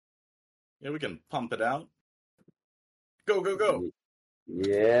Yeah, we can pump it out. Go, go, go.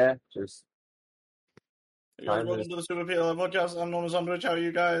 Yeah, just Hey guys, welcome to the Super PLR podcast. I'm Norman on Twitch. How are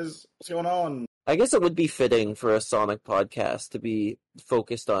you guys? What's going on? I guess it would be fitting for a Sonic podcast to be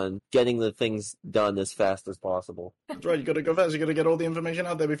focused on getting the things done as fast as possible. That's right, you gotta go fast. You gotta get all the information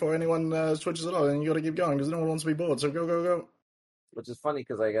out there before anyone switches it on, and you gotta keep going because no one wants to be bored. So go, go, go. Which is funny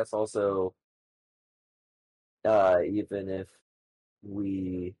because I guess also, even if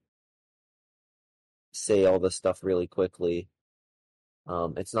we say all this stuff really quickly,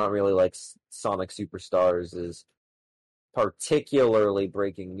 it's not really like Sonic Superstars is particularly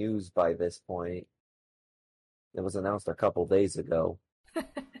breaking news by this point. It was announced a couple days ago.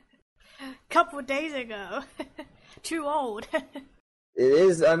 Couple days ago. Too old. It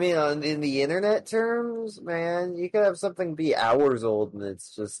is, I mean, in the internet terms, man, you could have something be hours old and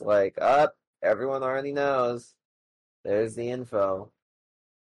it's just like, everyone already knows. There's the info.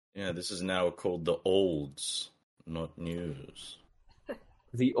 Yeah, this is now called the olds, not news.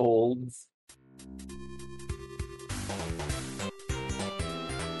 The olds.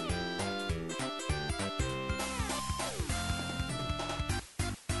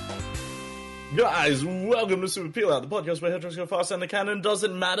 Guys, welcome to Super Peel Out, the podcast where hedgehogs go fast and the cannon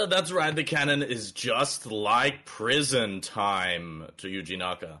doesn't matter. That's right, the cannon is just like prison time to Yuji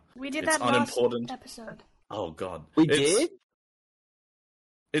Naka. We did It's that last unimportant. episode. Oh god. We did?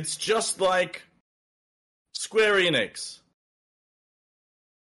 It's just like Square Enix.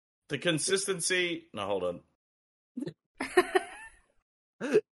 The consistency... No, hold on.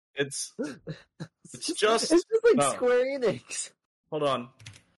 It's just... It's just like no. Square Enix. Hold on.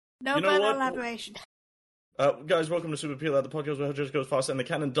 No You know further what? elaboration. Guys, welcome to Super Peel Out, the podcast where hedgehogs goes fast and the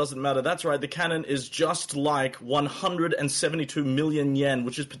cannon doesn't matter. That's right, the cannon is just like 172 million yen,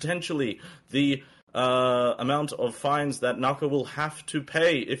 which is potentially the amount of fines that Naka will have to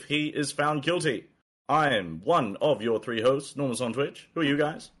pay if he is found guilty. I'm one of your three hosts, Norman's on Twitch. Who are you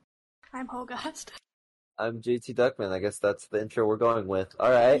guys? I'm Holgast. I'm JT Duckman. I guess that's the intro we're going with.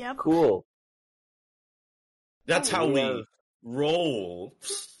 Alright, Yep. cool. That's how we we have- roll.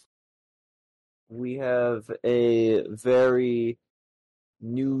 We have a very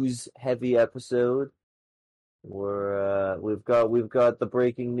news-heavy episode. We've got the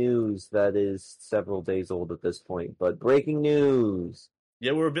breaking news that is several days old at this point, but breaking news.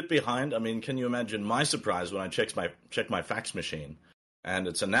 Yeah, we're a bit behind. I mean, can you imagine my surprise when I check my fax machine and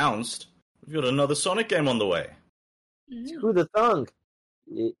it's announced we've got another Sonic game on the way. Who the thunk?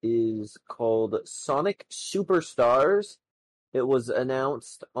 It is called Sonic Superstars. It was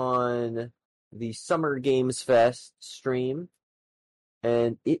announced on the Summer Games Fest stream,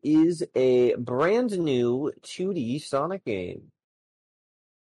 and it is a brand new 2D Sonic game.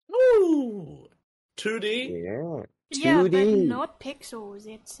 Ooh, 2D. Yeah, Yeah, but 2D. not pixels.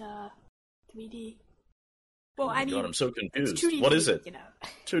 It's 3D. Well, Oh I my mean, God, I'm so it's confused. 2D. What is it? You know.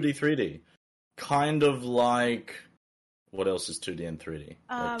 2D, 3D. Kind of like what else is 2D and 3D?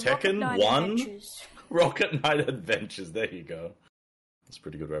 Like Rocket Tekken Knight 1, Adventures. Rocket Knight Adventures. There you go. That's a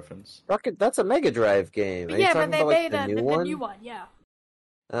pretty good reference. Rocket. That's a Mega Drive game. Are you Yeah, talking but they about, like, made the new the one? new one, yeah,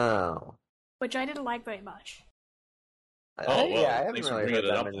 Oh. which I didn't like very much. Oh, well, Yeah, I haven't thanks for really bringing heard it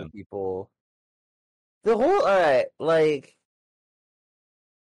that up, many then. people. The whole, alright, like,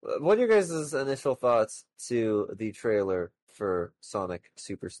 what are your guys' initial thoughts to the trailer for Sonic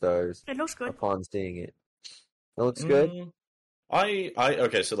Superstars It looks good. upon seeing it? It looks good?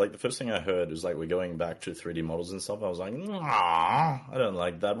 Okay, so like the first thing I heard is like we're going back to 3D models and stuff. I was like, nah, I don't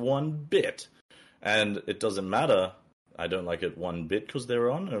like that one bit. And it doesn't matter. I don't like it one bit because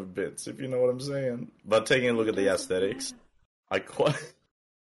there are no bits, if you know what I'm saying. But taking a look at the aesthetics, I quite,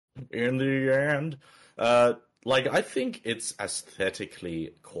 in the end, I think it's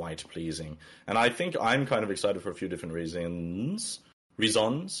aesthetically quite pleasing. And I think I'm kind of excited for a few different reasons.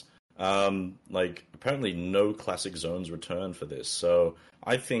 Apparently no classic zones return for this. So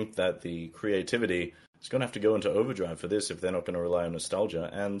I think that the creativity is going to have to go into overdrive for this if they're not going to rely on nostalgia.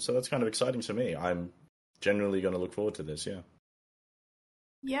 And so that's kind of exciting to me. I'm genuinely going to look forward to this, yeah.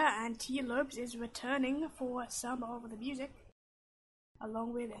 Yeah, and T. Lopes is returning for some of the music,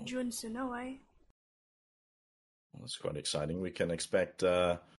 along with Jun Sonoe. Well, that's quite exciting. We can expect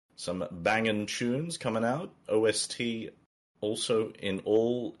some bangin' tunes coming out. OST also in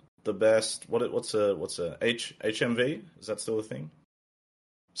all the best. What's a HMV? Is that still a thing?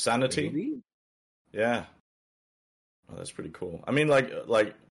 Sanity. Maybe? Yeah. Oh, that's pretty cool. I mean,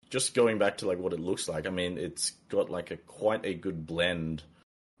 like just going back to like what it looks like. I mean, it's got like quite a good blend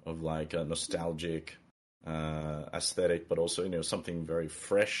of like a nostalgic aesthetic, but also something very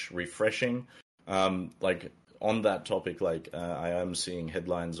fresh, refreshing. Like on that topic, like I am seeing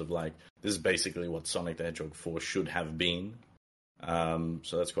headlines of like this is basically what Sonic the Hedgehog 4 should have been.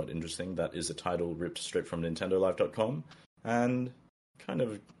 So that's quite interesting. That is a title ripped straight from NintendoLive.com, and kind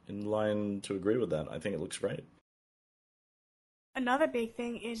of in line to agree with that. I think it looks great. Another big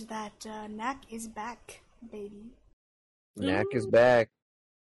thing is that Knack is back, baby. Knack is back.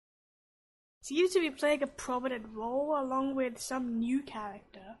 Seems to be playing a prominent role along with some new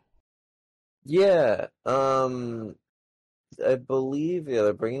character. Yeah, I believe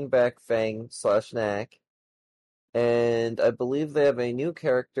they're bringing back Fang/Knack, and I believe they have a new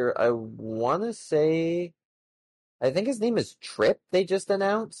character. I want to say, I think his name is Trip. They just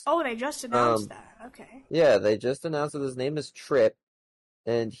announced. Oh, they just announced that. Okay. Yeah, they just announced that his name is Trip,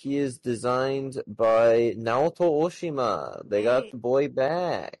 and he is designed by Naoto Oshima. They got the boy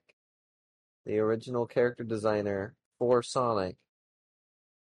back, the original character designer for Sonic.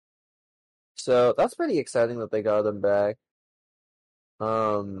 So that's pretty exciting that they got him back.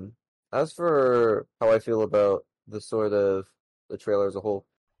 As for how I feel about the trailer as a whole,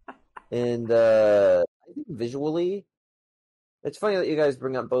 and I think visually, it's funny that you guys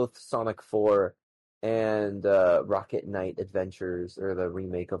bring up both Sonic 4 and Rocket Knight Adventures, or the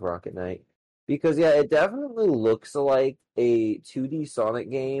remake of Rocket Knight, because yeah, it definitely looks like a 2D Sonic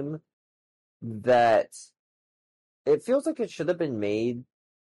game that it feels like it should have been made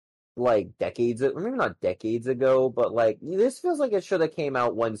like decades, maybe not decades ago, but like this feels like it should have came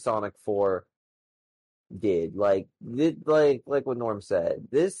out when Sonic 4 did. Like what Norm said.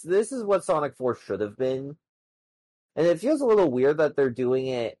 This is what Sonic 4 should have been. And it feels a little weird that they're doing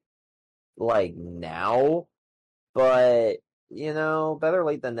it like now, but better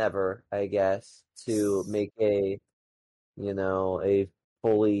late than never, I guess, to make a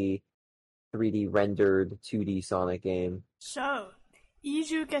fully 3D rendered 2D Sonic game. So,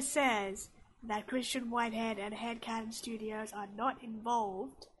 Iizuka says that Christian Whitehead and Headcanon Studios are not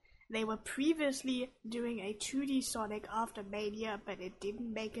involved. They were previously doing a 2D Sonic after Mania, but it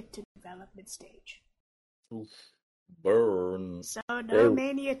didn't make it to development stage. Oof. Burn. So no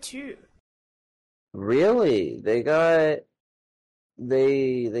Mania 2. Really? They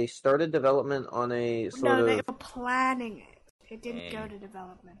started development on a sort No, of... they were planning it. It didn't go to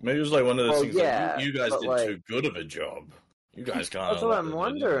development. Maybe it was like one of those things yeah, like, you guys did like, too good of a job. You guys can't. That's what I'm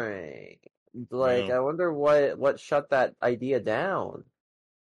wondering. Like, I wonder what shut that idea down.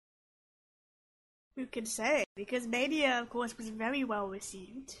 Who can say? Because Mania, of course, was very well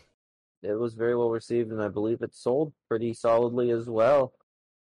received. It was very well received, and I believe it sold pretty solidly as well.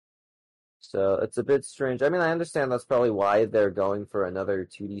 So it's a bit strange. I mean, I understand that's probably why they're going for another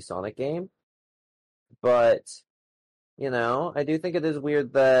 2D Sonic game. But, I do think it is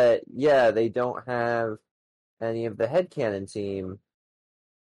weird that, yeah, they don't have any of the headcanon team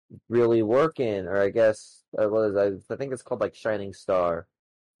really working, or I guess, I think it's called like Shining Star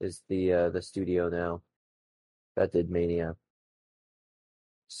is the studio now that did Mania.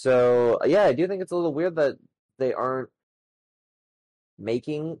 So, yeah, I do think it's a little weird that they aren't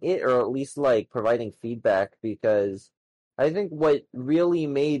making it, or at least like providing feedback, because I think what really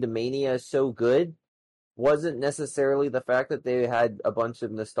made Mania so good wasn't necessarily the fact that they had a bunch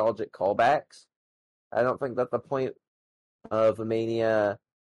of nostalgic callbacks. I don't think that the point of Mania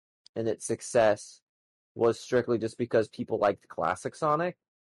and its success was strictly just because people liked classic Sonic.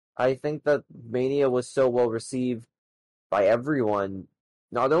 I think that Mania was so well received by everyone,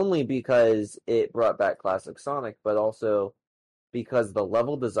 not only because it brought back classic Sonic, but also because the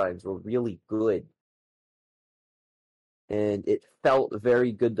level designs were really good. And it felt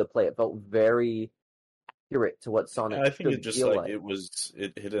very good to play. It felt very accurate to what Sonic I think should it just feel like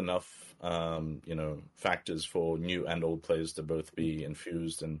it hit enough factors for new and old players to both be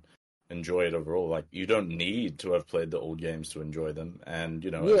infused and enjoy it overall. Like, you don't need to have played the old games to enjoy them, and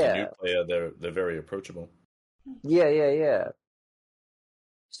as a new player, they're very approachable. Yeah.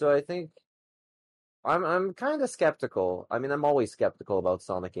 So I think I'm kind of skeptical. I mean, I'm always skeptical about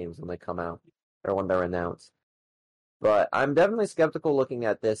Sonic games when they come out or when they're announced. But I'm definitely skeptical looking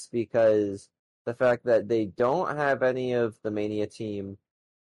at this because the fact that they don't have any of the Mania team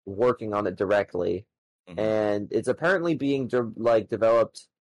working on it directly, and it's apparently being developed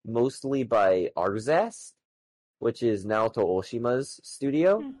mostly by Arzest, which is Naoto Oshima's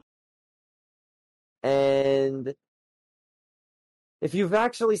studio. And if you've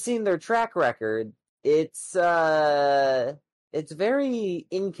actually seen their track record, it's very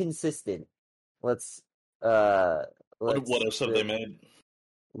inconsistent. What else have they made?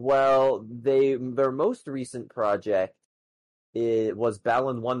 Well, their most recent project was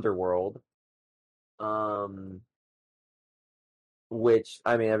Balan Wonderworld, which,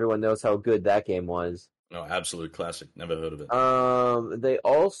 I mean, everyone knows how good that game was. No, absolute classic. Never heard of it. They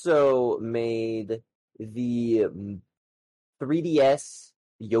also made the 3DS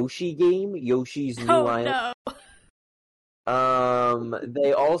Yoshi game, Yoshi's New Oh Island. no!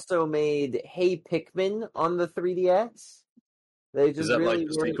 They also made Hey Pikmin on the 3DS. They Is just that really like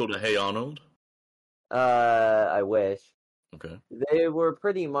the were. sequel to Hey Arnold? I wish. Okay. They were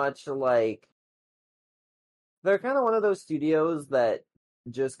pretty much like they're kind of one of those studios that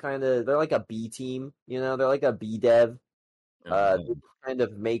just kind of they're like a B team, you know, they're like a B dev. They kind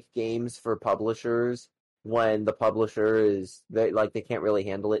of make games for publishers when the publisher is they can't really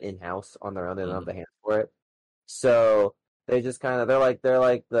handle it in house on their own. They don't have the hands for it, so they just kind of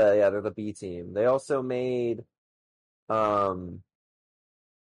they're the B team. They also made Yeah.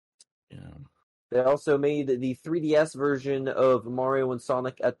 They also made the 3DS version of Mario and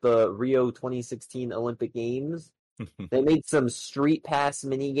Sonic at the Rio 2016 Olympic Games. They made some Street Pass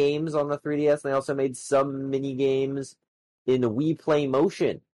mini games on the 3DS. They also made some mini games in Wii Play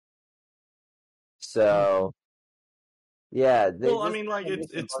Motion. So, yeah. Well, I mean, like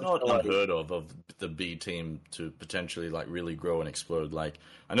it's not unheard of the B team to potentially like really grow and explode. Like,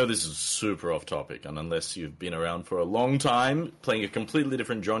 I know this is super off topic, and unless you've been around for a long time playing a completely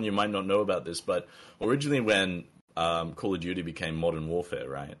different genre, you might not know about this. But originally, when Call of Duty became Modern Warfare,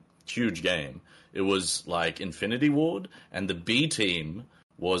 right, huge game, it was like Infinity Ward, and the B team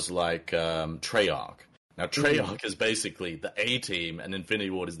was like Treyarch. Now, Treyarch is basically the A team, and Infinity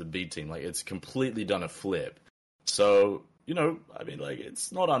Ward is the B team. Like, it's completely done a flip. So, you know, I mean, like,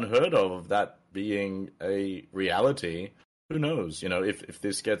 it's not unheard of that being a reality. Who knows? You know, if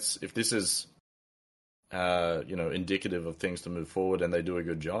this is, you know, indicative of things to move forward and they do a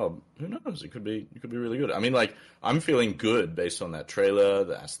good job, who knows? It could be really good. I mean, like, I'm feeling good based on that trailer,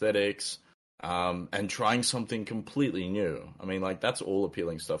 the aesthetics, and trying something completely new. I mean, like, that's all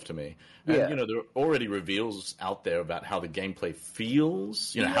appealing stuff to me. And, you know, there are already reveals out there about how the gameplay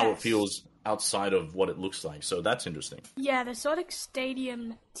feels, you know, how it feels outside of what it looks like. So that's interesting. Yeah, the Sonic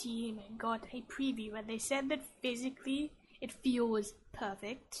Stadium team got a preview and they said that physically it feels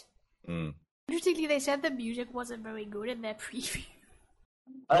perfect. Interestingly, they said the music wasn't very good in their preview.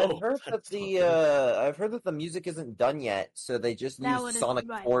 I've heard that the music isn't done yet, so they just used Sonic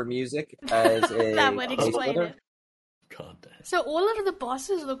 4 music as a that would explain it. God damn. So all of the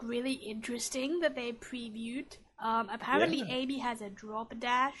bosses look really interesting that they previewed. Apparently Amy has a drop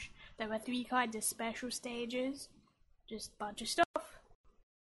dash. There were 3 kinds of special stages. Just a bunch of stuff.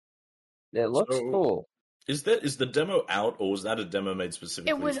 It looks cool. Is the demo out, or was that a demo made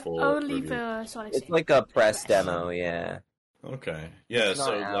specifically It was for only review? for Sonic. It's like a press demo, yeah. Okay. Yeah, it's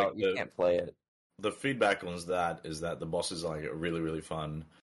so not like out. You can't play it. The feedback on that is that the bosses are like really, really fun,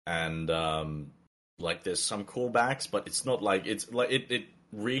 and like there's some callbacks, but it's not like it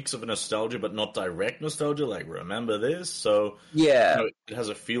reeks of nostalgia, but not direct nostalgia. Like, remember this? So yeah, you know, it has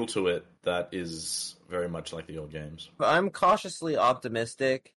a feel to it that is very much like the old games. I'm cautiously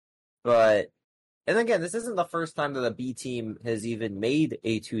optimistic, but and again, this isn't the first time that a B team has even made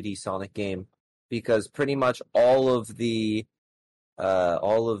a 2D Sonic game, because pretty much all of the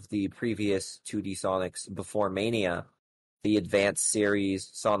previous 2D Sonics before Mania, the Advanced series,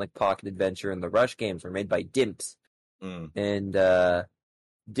 Sonic Pocket Adventure, and the Rush games were made by Dimps. And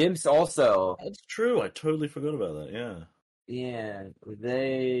Dimps also... That's true, I totally forgot about that, yeah. Yeah,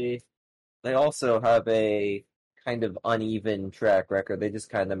 they also have a kind of uneven track record. They just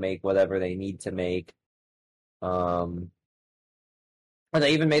kind of make whatever they need to make. And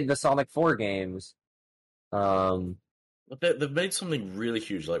they even made the Sonic 4 games. But they've made something really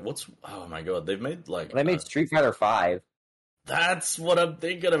huge. Like, oh my god, they've made like... They made Street Fighter 5. That's what I'm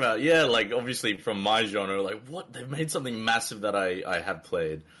thinking about. Yeah, like, obviously from my genre, like, what? They've made something massive that I have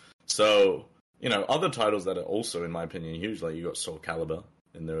played. So, you know, other titles that are also, in my opinion, huge, like you got Soul Calibur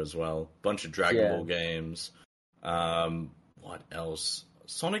in there as well. Bunch of Dragon Ball games. What else?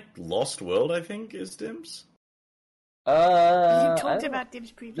 Sonic Lost World, I think, is Dimps. You talked about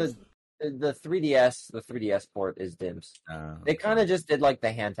Dimps previously. The 3DS port is Dimps. They kind of just did like the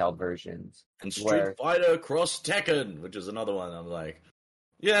handheld versions. And Street Fighter Cross Tekken, which is another one. I'm like,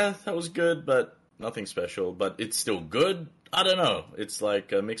 yeah, that was good, but nothing special. But it's still good. I don't know. It's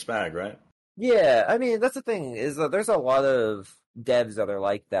like a mixed bag, right? Yeah, I mean, that's the thing, is that there's a lot of devs that are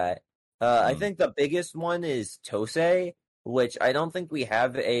like that. I think the biggest one is Tosei, which I don't think we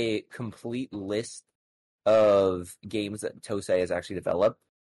have a complete list of games that Tosei has actually developed.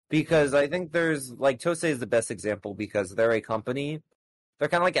 Because I think there's, like, Tosei is the best example because they're a company, they're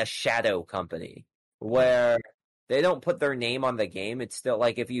kind of like a shadow company, where they don't put their name on the game. It's still,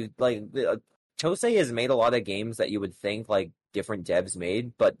 like, if you, like, Tosei has made a lot of games that you would think, like, different devs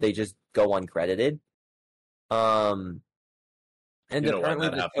made, but they just go uncredited. And You know when apparently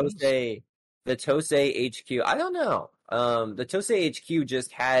that happens? the Tosei HQ, I don't know. The Tosei HQ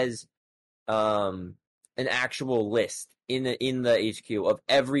just has an actual list in the HQ of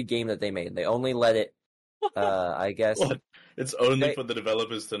every game that they made. They only let it, I guess, What? It's only they for the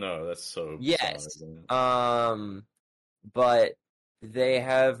developers to know. That's so bizarre, yes. isn't it? But they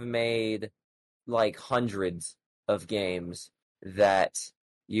have made like hundreds of games that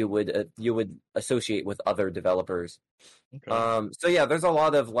you would associate with other developers. Okay. So yeah, there's a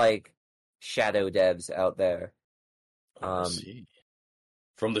lot of like shadow devs out there. Oh, I Um, see.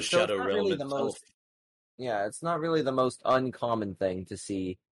 From the so it's Shadow not Realm really the itself. most yeah, it's not really the most uncommon thing to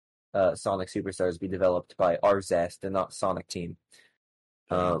see Sonic Superstars be developed by Arzest and not Sonic Team.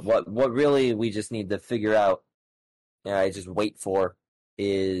 Fair enough. What really we just need to figure out, I just wait for,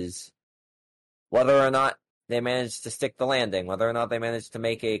 is whether or not they manage to stick the landing, whether or not they manage to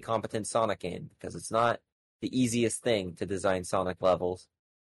make a competent Sonic game, because it's not the easiest thing to design Sonic levels.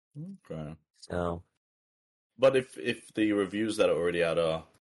 Okay. So But if the reviews that are already out are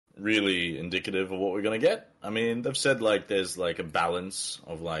really indicative of what we're gonna get, I mean, they've said like there's like a balance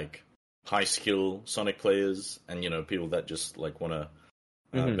of like high skill Sonic players and people that just like want to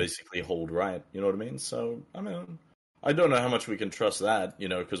mhm. basically hold right. You know what I mean? So I mean, I don't know how much we can trust that.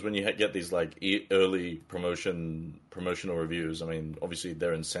 Because when you get these like early promotional reviews, I mean, obviously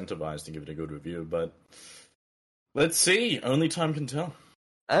they're incentivized to give it a good review, but let's see. Only time can tell.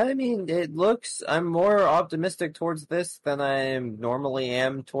 I mean, I'm more optimistic towards this than I normally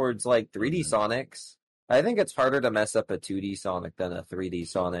am towards like 3D Mhm. Sonics. I think it's harder to mess up a 2D Sonic than a 3D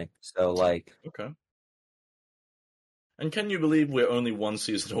Sonic. So like, Okay. And can you believe we're only one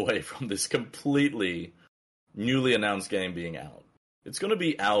season away from this completely newly announced game being out? It's going to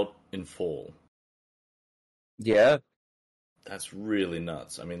be out in fall. yeah, That's really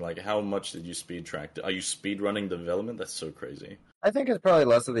nuts. I mean, like, how much did you speed track? Are you speed running the development? That's so crazy. I think it's probably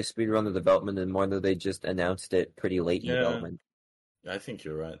less that they speedrun the development and more that they just announced it pretty late in Yeah, development. I think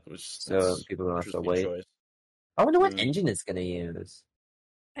you're right. Which So that's people don't have to interesting wait. choice. I wonder what Mm. engine it's going to use.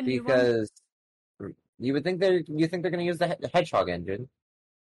 A new one? Because you think they're going to use the Hedgehog engine.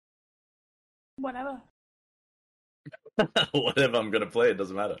 Whatever. Whatever I'm going to play, it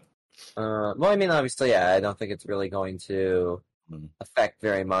doesn't matter. Well, I mean, obviously, yeah, I don't think it's really going to Mm. affect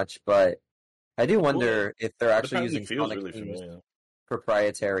very much, but I do Well, wonder if they're it actually apparently using feels Sonic really Team's familiar.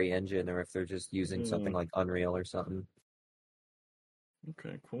 proprietary engine or if they're just using something Mm. like Unreal or something.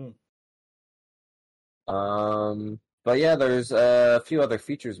 Okay, cool. But yeah, there's a few other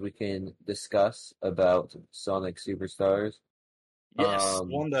features we can discuss about Sonic Superstars. Yes,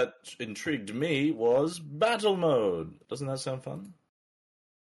 one that intrigued me was battle mode. Doesn't that sound fun?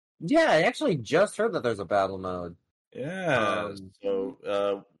 Yeah, I actually just heard that there's a battle mode. Yeah. Um,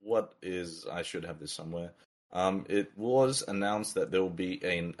 So, what is? I should have this somewhere. It was announced that there will be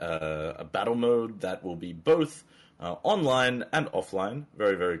a battle mode that will be both online and offline.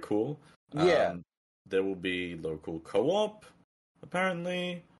 Very, very cool. yeah, There will be local co-op,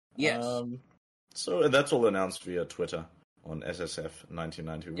 apparently. yes. So that's all announced via Twitter on SSF Yeah, I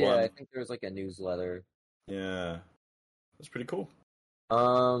 1991. think there's like a newsletter. Yeah, that's pretty cool.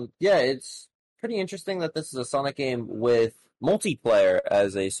 Yeah, it's pretty interesting that this is a Sonic game with multiplayer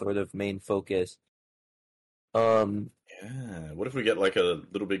as a sort of main focus. Um, Yeah. What if we get like a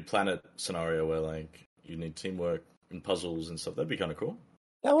Little Big Planet scenario where like you need teamwork and puzzles and stuff? That'd be kind of cool.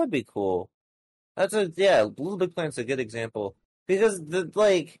 that would be cool. Little Big Planet's a good example because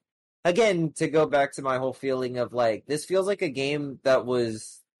again, to go back to my whole feeling of like this feels like a game that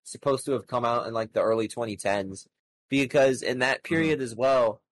was supposed to have come out in like the early 2010s because in that Mhm. period as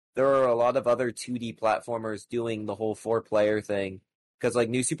well there were a lot of other 2D platformers doing the whole four-player thing because like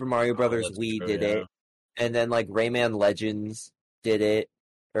New Super Mario Oh, Brothers that's Wii true. did Yeah. it and then like Rayman Legends did it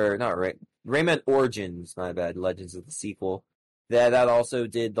or not Rayman Origins, my bad, Legends of the sequel. That also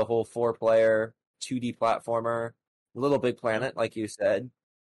did the whole four-player 2D platformer, Little Big Yeah. Planet, like you said.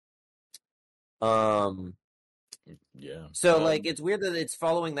 Um, Yeah. so like it's weird that it's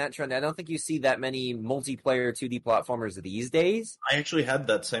following that trend. I don't think you see that many multiplayer 2D platformers these days. I actually had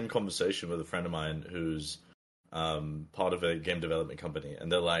that same conversation with a friend of mine who's part of a game development company,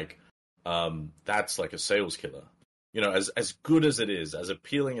 and they're like, "That's like a sales killer." As good as it is, as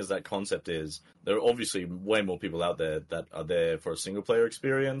appealing as that concept is, there are obviously way more people out there that are there for a single player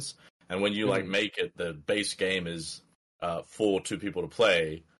experience. And when you like Mhm. make it, the base game is for two people to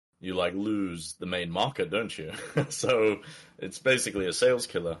play. You like lose the main market, don't you? So it's basically a sales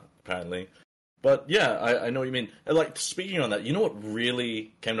killer, apparently. But yeah, I know what you mean. And, like speaking on that, you know what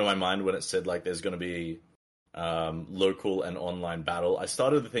really came to my mind when it said like there's going to be local and online battle? I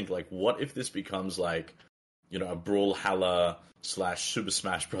started to think like, what if this becomes like a Brawlhalla / Super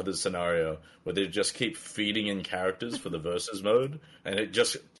Smash Brothers scenario where they just keep feeding in characters for the versus mode, and it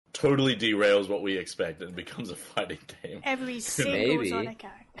just totally derails what we expect and becomes a fighting game. Every single Maybe. Sonic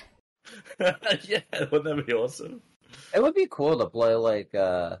character. Yeah, wouldn't that be awesome? It would be cool to play like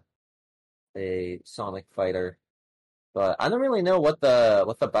a Sonic fighter, but I don't really know what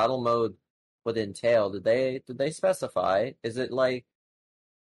the battle mode would entail. Did they specify? Is it like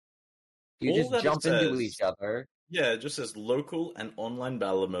you All just that it jump into says- each other? Yeah, it just says local and online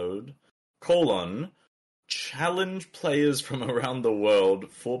battle mode, challenge players from around the world,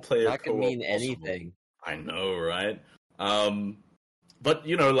 4-player That could co-op mean possible. anything. I know, right? But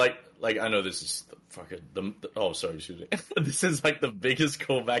like I know this is oh, sorry, excuse me. This is like the biggest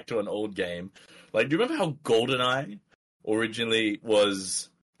callback to an old game. Like, do you remember how GoldenEye originally was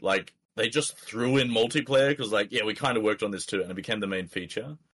like they just threw in multiplayer because like we kind of worked on this too, and it became the main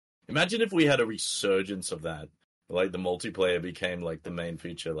feature. Imagine if we had a resurgence of that. Like the multiplayer became like the main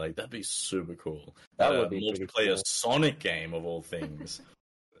feature. Like that'd be super cool. That would be pretty multiplayer cool. Sonic game of all things.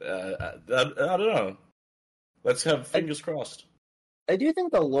 I don't know. Let's have fingers crossed. I do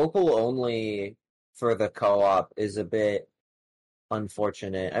think the local only for the co-op is a bit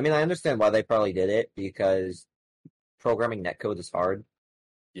unfortunate. I mean, I understand why they probably did it because programming netcode is hard.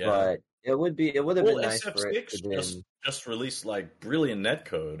 Yeah. But it would have been nice for it SF6 to been. just released like brilliant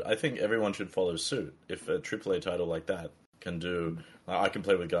netcode. I think everyone should follow suit. If a AAA title like that can do, I can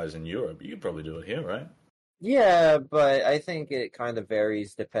play with guys in Europe. You could probably do it here, right? Yeah, but I think it kind of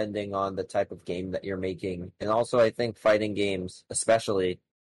varies depending on the type of game that you're making. And also I think fighting games, especially,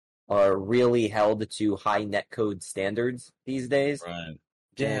 are really held to high netcode standards these days. Right. And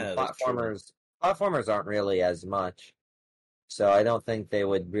Yeah, that's true. platformers aren't really as much. So I don't think they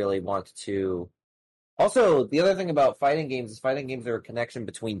would really want to. Also, the other thing about fighting games is fighting games are a connection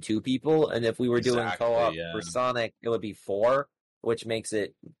between two people, and if we were doing Exactly, co-op yeah. for Sonic, it would be 4, which makes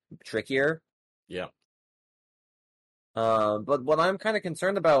it trickier. Yeah. But what I'm kind of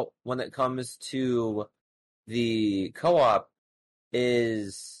concerned about when it comes to the co-op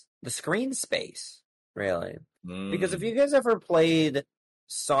is the screen space, really. Because if you guys ever played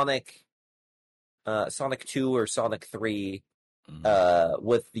Sonic 2 or Sonic 3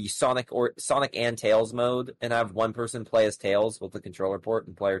 with the Sonic and Tails mode, and have one person play as Tails with the controller port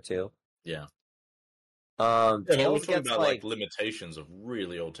and player 2. Yeah. But we're Tails talking gets about like limitations of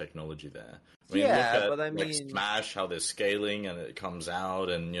really old technology there. I mean, Yeah, look at, but I like, mean- Smash, how they're scaling and it comes out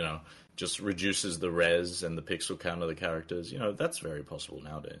and just reduces the res and the pixel count of the characters. That's very possible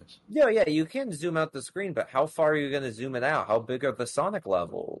nowadays. Yeah, you can zoom out the screen, but how far are you going to zoom it out? How big are the Sonic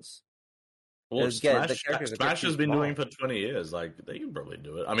levels? Well, Again, the Smash, characters are Smash too has been small. doing it for 20 years. Like, they can probably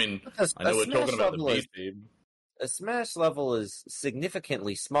do it. I mean, A I know we're Smash talking about the level B is- team. A Smash level is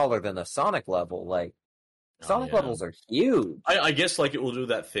significantly smaller than a Sonic level. Like, Sonic yeah. levels are huge. I guess like it will do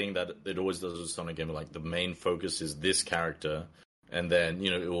that thing that it always does with Sonic game. Like the main focus is this character, and then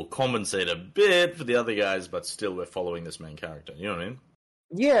it will compensate a bit for the other guys, but still we're following this main character. You know what I mean?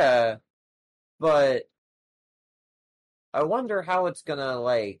 Yeah, but I wonder how it's gonna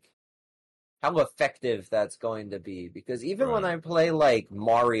how effective that's going to be. Because even when Right. I play like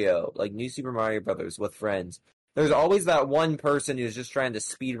Mario, like New Super Mario Brothers with friends, there's always that one person who's just trying to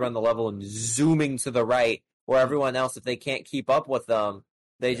speed run the level and zooming to the right, where everyone else, if they can't keep up with them,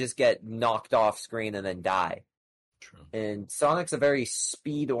 they just get knocked off screen and then die. True. And Sonic's a very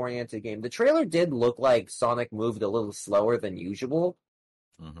speed-oriented game. The trailer did look like Sonic moved a little slower than usual.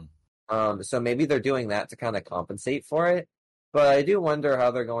 Mm-hmm. So maybe they're doing that to kind of compensate for it. But I do wonder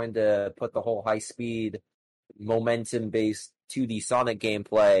how they're going to put the whole high-speed, momentum-based 2D Sonic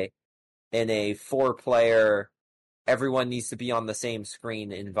gameplay in a 4-player, everyone needs to be on the same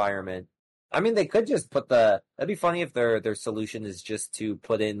screen environment. I mean, they could just put that'd be funny if their solution is just to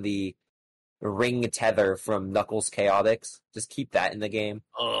put in the ring tether from Knuckles Chaotix. Just keep that in the game.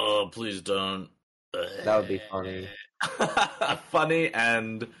 Oh, please don't. That would be funny. Funny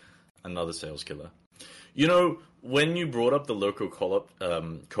and another sales killer. When you brought up the local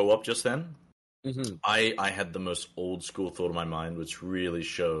co-op just then, Mm-hmm. I had the most old school thought in my mind, which really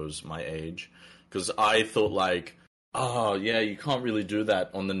shows my age. Because I thought like, oh yeah, you can't really do that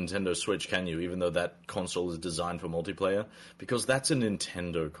on the Nintendo Switch, can you? Even though that console is designed for multiplayer. Because that's a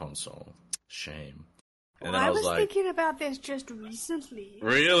Nintendo console. Shame. And then I I was was like, thinking about this just recently.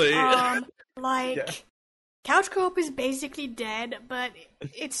 really? Like, Yeah. couch co-op is basically dead, but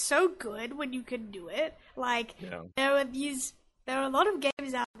it's so good when you can do it. Like, Yeah. there are a lot of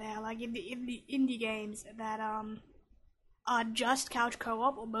games out there, like in the indie games that are just couch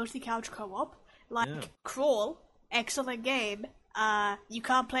co-op or mostly couch co-op. Like Yeah. Crawl, excellent game. You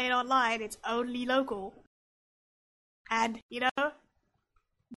can't play it online; it's only local. And,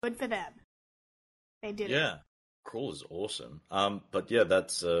 good for them. They did it. Yeah, Crawl is awesome. But yeah,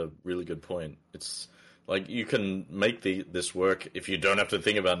 that's a really good point. It's like you can make this work if you don't have to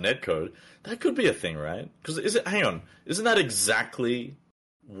think about netcode. That could be a thing, right? Because hang on, isn't that exactly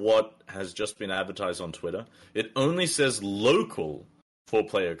what has just been advertised on Twitter? It only says local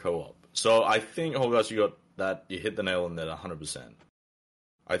 4-player co-op. So I think, Holgas, you got that. You hit the nail on that 100%.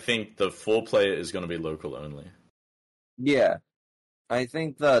 I think the 4-player is going to be local only. Yeah. I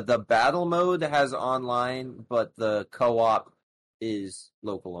think the battle mode has online, but the co-op is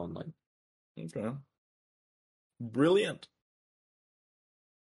local only. Okay. Brilliant.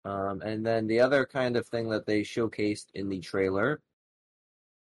 And then the other kind of thing that they showcased in the trailer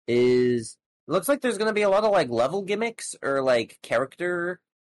is it looks like there's going to be a lot of like level gimmicks or like character,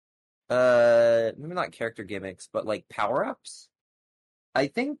 maybe not character gimmicks, but like power-ups. I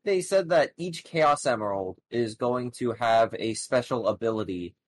think they said that each Chaos Emerald is going to have a special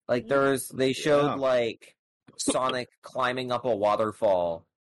ability. Like they showed like Sonic climbing up a waterfall,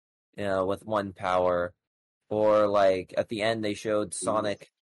 with one power. Or like at the end they showed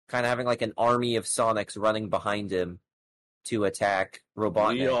Sonic kind of having like an army of Sonics running behind him to attack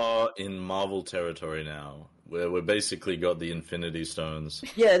Robotnik. We are in Marvel territory now, where we basically got the Infinity Stones.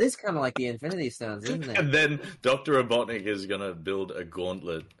 Yeah, it is kind of like the Infinity Stones, isn't it? And then Dr. Robotnik is going to build a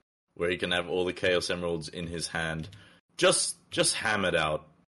gauntlet where he can have all the Chaos Emeralds in his hand. Just ham it out,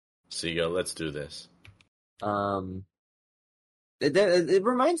 Sega. Let's do this. It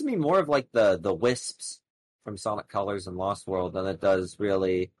reminds me more of like the Wisps from Sonic Colors and Lost World than it does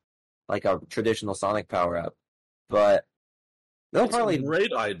really like a traditional Sonic power-up. But they'll It's probably... a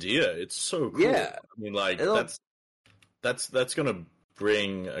great idea. It's so cool. Yeah. I mean, like, that's going to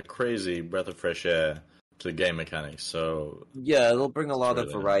bring a crazy breath of fresh air to the game mechanics. So yeah, it'll bring a lot of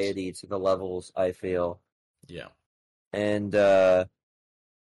really variety to the levels, I feel. yeah. And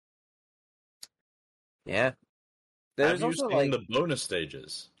yeah. There's Have you also seen like the bonus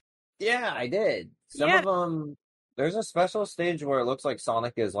stages? Yeah, I did. Some Yeah. of them. There's a special stage where it looks like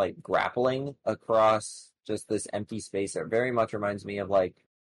Sonic is like grappling across just this empty space. It very much reminds me of like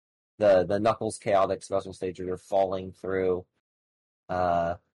the Knuckles Chaotic special stage where you're falling through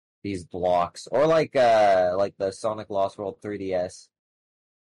these blocks, or like the Sonic Lost World 3DS.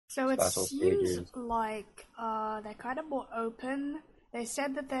 So it Special seems stages. like they're kind of more open. They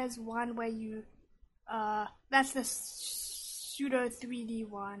said that there's one where you that's the pseudo 3D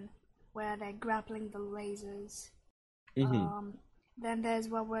one where they're grappling the lasers. Mhm. Then there's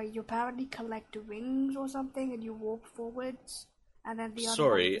one where you apparently collect rings or something and you walk forwards. And then the other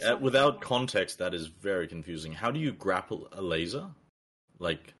Sorry, one is without something- context, that is very confusing. How do you grapple a laser?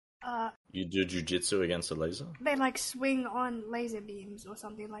 Like, you do jujitsu against a laser? they like swing on laser beams or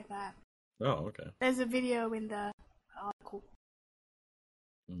something like that. Oh, okay. There's a video in the article.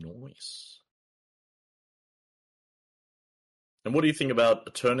 Nice. And what do you think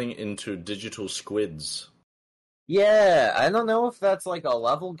about turning into digital squids? Yeah, I don't know if that's like a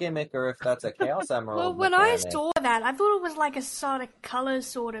level gimmick or if that's a Chaos Emerald. Well, when I mechanic. saw that, I thought it was like a Sonic Colors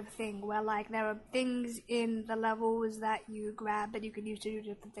sort of thing, where like there are things in the levels that you grab that you can use to do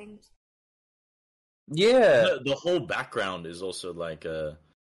different things. Yeah, The whole background is also like a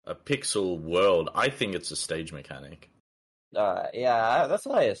pixel world. I think it's a stage mechanic. yeah, that's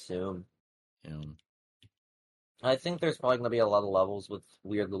what I assume. Yeah. I think there's probably going to be a lot of levels with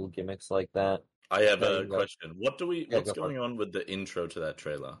weird little gimmicks like that. I have Yeah, a you go. question. What's go for going it. on with the intro to that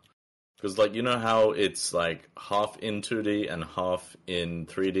trailer? Because, like, you know how it's like half in 2D and half in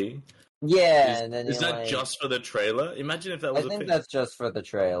 3D? Yeah, and then Is you're that like, just for the trailer? Imagine if that I was a think thing. that's just for the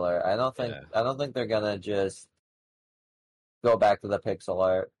trailer. I don't think they're gonna just go back to the pixel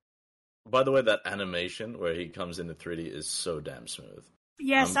art. By the way, that animation where he comes into 3D is so damn smooth.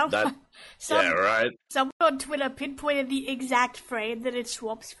 Yeah, Yeah, right? someone on Twitter pinpointed the exact frame that it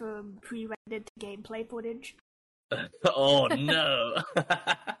swaps from pre-rendered to gameplay footage. Oh, no.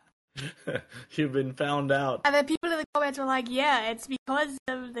 You've been found out. And then people in the comments were like, yeah, it's because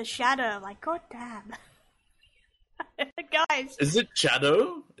of the shadow. Like, god damn. Guys, Is it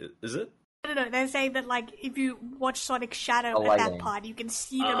Shadow? Is it? I don't know, they're saying that, like, if you watch Sonic Shadow The at that lighting. part, you can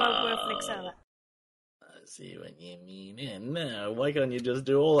see the moment where it flicks over. I see what you mean. Yeah, no, why can't you just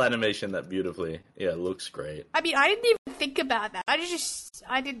do all animation that beautifully? Yeah, it looks great. I mean, I didn't even think about that. I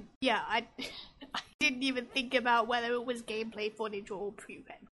didn't even think about whether it was gameplay footage or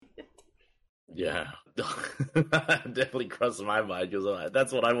pre-rendered. Yeah. Definitely crossed my mind because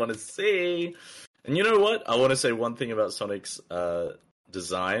that's what I want to see. And you know what? I want to say one thing about Sonic's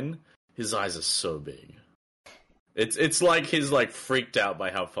design. His eyes are so big. It's like he's like freaked out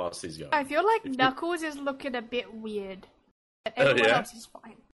by how fast he's going. I feel like Knuckles is looking a bit weird, but Oh, everyone yeah? else is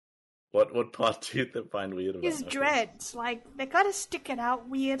fine. What part do you find weird about His Knuckles? dreads, like, they're kind of sticking out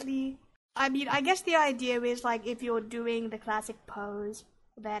weirdly. I mean, I guess the idea is, like, if you're doing the classic pose,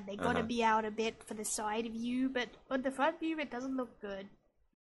 then they gotta be out a bit for the side view, but on the front view, it doesn't look good.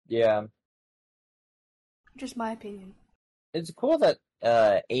 Yeah. Just my opinion. It's cool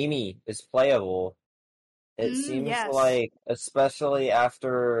that Amy is playable. It seems yes. like, especially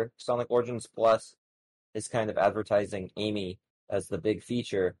after Sonic Origins Plus is kind of advertising Amy as the big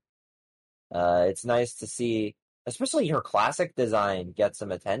feature, it's nice to see, especially her classic design, get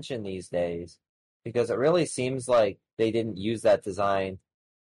some attention these days, because it really seems like they didn't use that design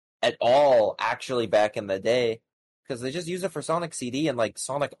at all actually back in the day, because they just used it for Sonic CD and like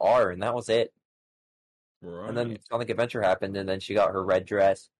Sonic R, and that was it. Right. And then Sonic Adventure happened, and then she got her red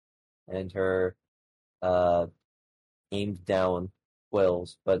dress and her aimed down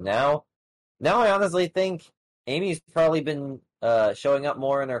quills. But now I honestly think Amy's probably been showing up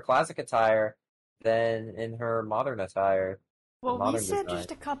more in her classic attire than in her modern attire. Well, we modern said design. just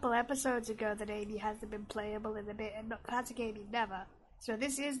a couple episodes ago that Amy hasn't been playable in a bit, and not classic Amy never. So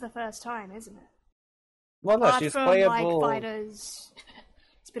this is the first time, isn't it? Well, no, Apart she's from, playable. like, fighters,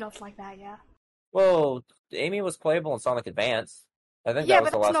 spin-offs like that, yeah. Well, Amy was playable in Sonic Advance. I think Yeah, that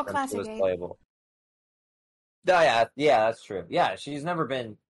was but the it's last not time she classic was Amy. playable. Oh, yeah, that's true. Yeah, she's never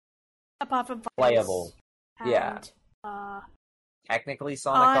been Apart from playable. and, Yeah. Technically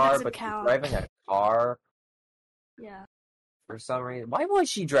Sonic R, doesn't but she's count. driving a car yeah. for some reason. Why was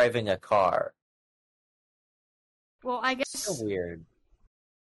she driving a car? Well, I So guess. weird.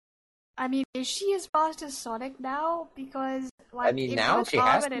 I mean, is she as fast as Sonic now? Because, like, I mean, in now both she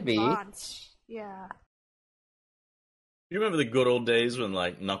has Arm and to be. Advance, yeah. You remember the good old days when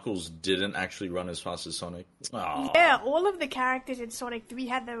like Knuckles didn't actually run as fast as Sonic? Aw. Yeah, all of the characters in Sonic 3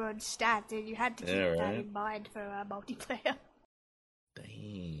 had their own stats, and you had to keep Yeah, that right. in mind for multiplayer.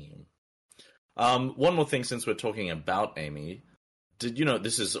 Damn. One more thing since we're talking about Amy. Did you know,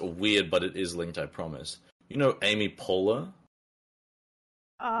 this is weird, but it is linked, I promise. You know Amy Poehler?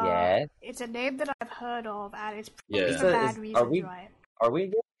 Yes. It's a name that I've heard of, and it's Yeah. probably for bad reasons, right? Are we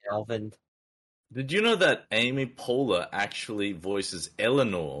getting Alvin? Did you know that Amy Poehler actually voices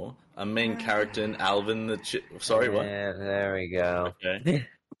Eleanor, a main character in Alvin the Sorry, what? Yeah, there we go. Okay.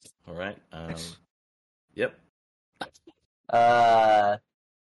 All right. Yep.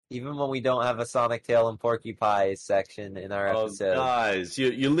 Even when we don't have a Sonic Tail and Porcupine section in our Oh, episode, guys,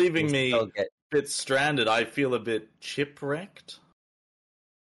 you're leaving we me still a get. bit stranded. I feel a bit shipwrecked.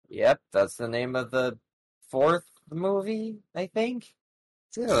 Yep, that's the name of the fourth movie, I think.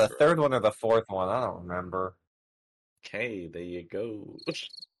 It's either the third one or the fourth one. I don't remember. Okay, there you go.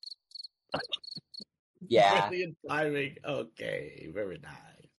 Yeah. Brilliant timing. Okay, very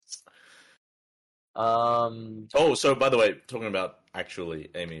nice. Oh, so by the way, talking about actually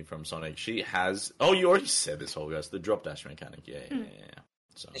Amy from Sonic, she has. Oh, you already said this whole guys. The drop dash mechanic. Yeah.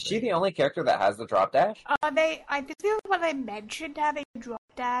 So, is she the only character that has the drop dash? I think when they mentioned having a drop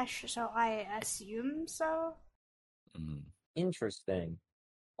dash, so I assume so. Mhm. Interesting.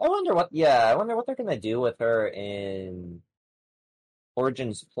 I wonder what they're gonna do with her in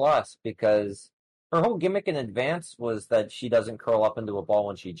Origins Plus, because her whole gimmick in Advance was that she doesn't curl up into a ball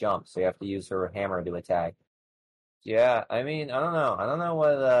when she jumps, so you have to use her hammer to attack. Yeah, I mean, I don't know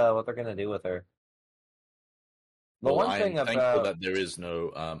what they're gonna do with her. The Well, one thing I'm thankful about that there is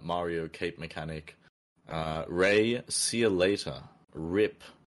no Mario cape mechanic. Ray, see you later. Rip.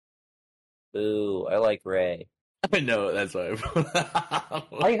 Ooh, I like Ray. I know, that's why.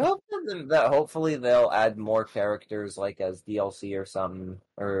 I hope that hopefully they'll add more characters like as DLC or something,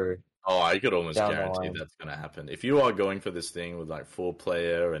 or Oh, I could almost down the guarantee line. that's gonna happen. If you are going for this thing with like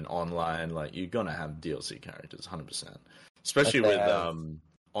 4-player and online, like you're gonna have DLC characters, 100%. Especially Like they with have.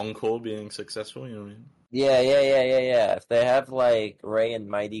 Encore being successful, you know what I mean? Yeah. If they have like Ray and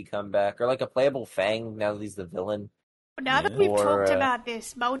Mighty come back, or like a playable Fang now that he's the villain. Now that Yeah. we've Or, talked about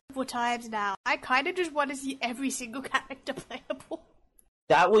this multiple times now, I kind of just want to see every single character playable.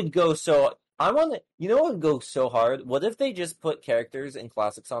 That would go so. I want to. You know what would go so hard? What if they just put characters in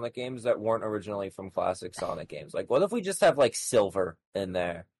classic Sonic games that weren't originally from classic Sonic games? Like, what if we just have like Silver in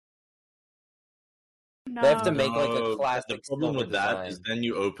there? No. They have to make like No, a classic. the problem Silver with that design. is then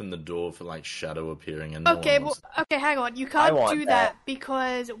you open the door for like Shadow appearing and no Okay, one well, wants okay, hang on. You I can't want do that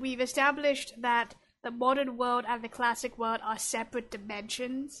because we've established that the modern world and the classic world are separate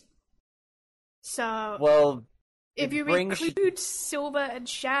dimensions. So, Well, if it you brings- include Silver and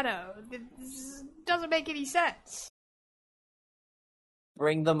Shadow, this doesn't make any sense.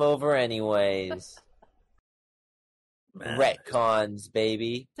 bring them over anyways. Man. Retcons,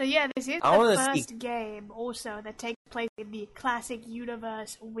 baby. So yeah, this is I the wanna first game also that takes place in the classic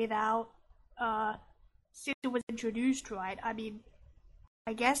universe without, since it was introduced, right? I mean,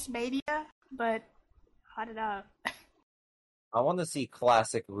 I guess maybe, but I don't know. I want to see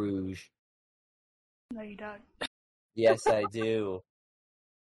Classic Rouge. No, you don't. Yes, I do.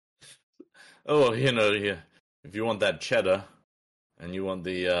 Oh, yeah. If you want that cheddar, and you want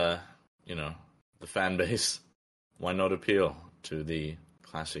the, the fan base, why not appeal to the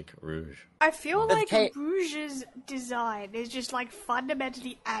classic Rouge? I feel But like hey- Rouge's design is just like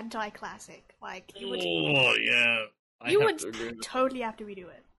fundamentally anti-classic. Like you would, Oh, yeah. totally have to redo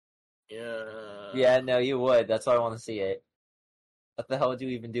it. Yeah. Yeah, no, you would. That's why I want to see it. What the hell would you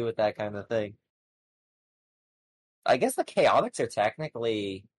even do with that kind of thing? I guess the Chaotix are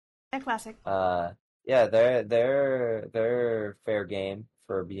technically, They're classic. yeah, they're fair game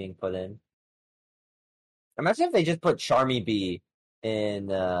for being put in. Imagine if they just put Charmy B in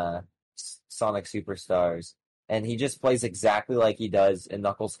Sonic Superstars, and he just plays exactly like he does in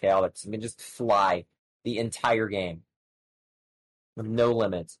Knuckles Chaotix. He can just fly the entire game with no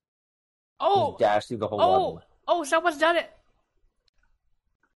limits. Oh, Just dash through the whole level. oh! Someone's done it.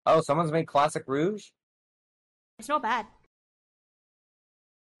 Oh, someone's made Classic Rouge? It's not bad.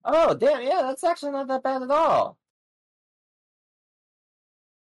 Oh, damn, yeah, that's actually not that bad at all.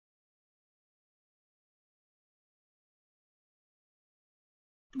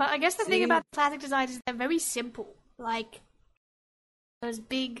 But I guess the thing See? about classic designs is they're very simple. Like those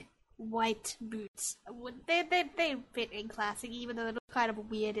big white boots. They fit in classic, even though they look kind of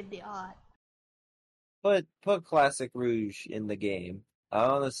weird in the art. Put Classic Rouge in the game. I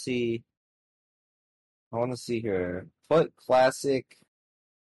want to see here. Put Classic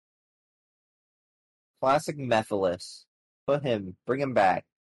Mephiles. Put him. Bring him back.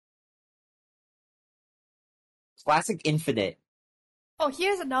 Classic Infinite. Oh,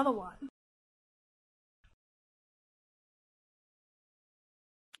 here's another one.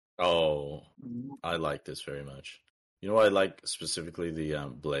 Oh, I like this very much. You know what I like specifically? The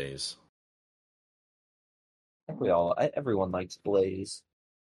Blaze. I think everyone likes Blaze.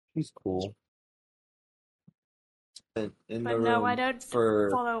 He's cool. In the But no, room I don't for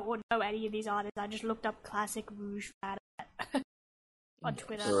follow or know any of these artists. I just looked up classic Rouge fan on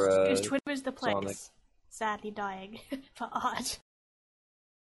Twitter. For, Because Twitter is the place. Sonic. Sadly dying for art.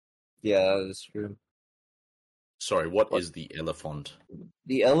 yeah, that's true. Sorry, what is the elephant?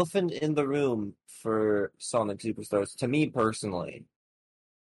 The elephant in the room for Sonic Superstars, to me personally,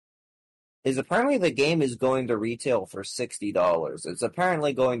 is apparently the game is going to retail for $60. It's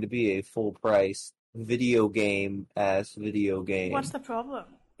apparently going to be a full price video game. What's the problem?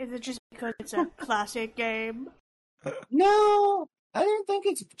 Is it just because it's a classic game? No, I don't think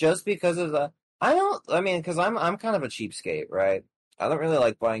it's just because of the. Because I'm kind of a cheapskate, right? I don't really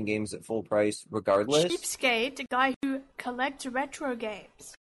like buying games at full price, regardless. Cheapskate, a guy who collects retro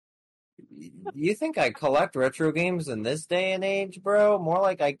games. You think I collect retro games in this day and age, bro? More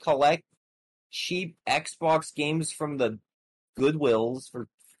like I collect cheap Xbox games from the Goodwills for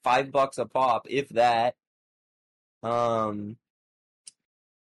 $5 a pop, if that.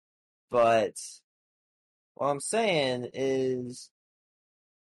 But what I'm saying is,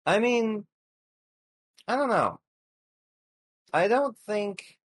 I mean, I don't know. I don't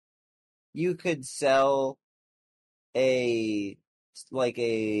think you could sell a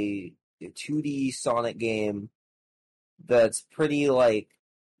 2D Sonic game that's pretty I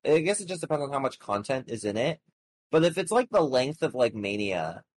guess it just depends on how much content is in it. But if it's like the length of like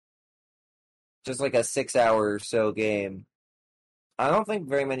Mania, just like a 6-hour or so game, I don't think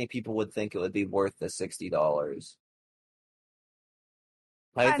very many people would think it would be worth the $60.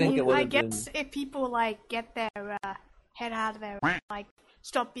 I think it would have been. I guess if people get their head out of their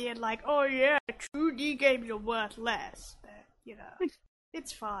stop being like, oh yeah, 2D games are worth less. But,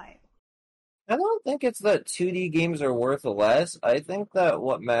 it's fine. I don't think it's that 2D games are worth less. I think that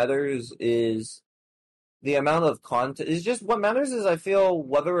what matters is the amount of content. Is just what matters is I feel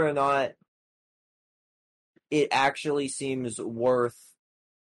whether or not it actually seems worth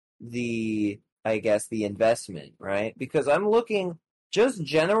the investment, right? Because I'm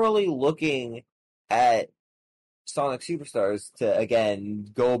generally looking at Sonic Superstars to, again,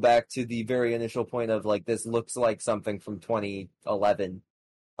 go back to the very initial point of, this looks like something from 2011.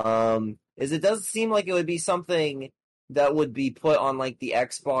 Is it does seem like it would be something that would be put on, the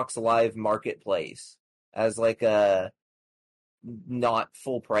Xbox Live Marketplace as, a not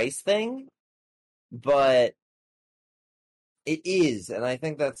full price thing. But it is, and I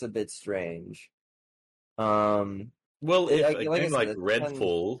think that's a bit strange. Well, if Like a I game said, like it depends.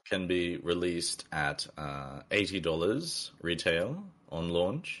 Redfall can be released at $80 retail on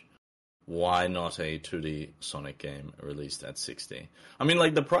launch, why not a 2D Sonic game released at 60? I mean,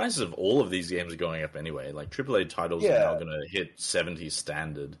 like, the prices of all of these games are going up anyway. Like, AAA titles are now Yeah. going to hit 70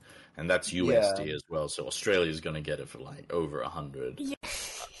 standard, and that's Yeah. USD as well. So Australia's going to get it for, like, over 100. Yeah.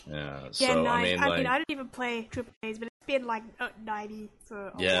 Yeah, Yeah, so, I like... I don't even play AAAs, but it's been like 90 for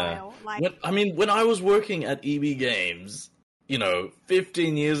a Yeah. while. Like, When I was working at EB Games,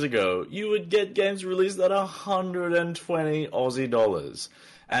 15 years ago, you would get games released at 120 Aussie dollars.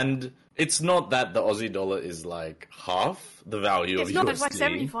 And it's not that the Aussie dollar is like half the value it's of not. USD. It's like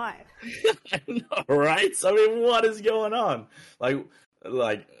 75. I know, right? So, I mean, what is going on? Like,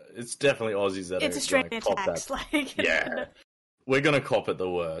 it's definitely Aussies that It's are Australian gonna cop tax. that. Like, Yeah. We're gonna cop it the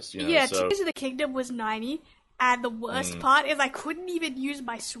worst, yeah. so... Tears of the Kingdom was 90, and the worst part is I couldn't even use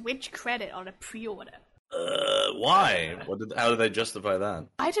my Switch credit on a pre-order. Why? How did they justify that?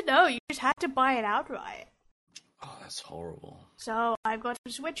 I don't know. You just had to buy it outright. Oh, that's horrible. So I've got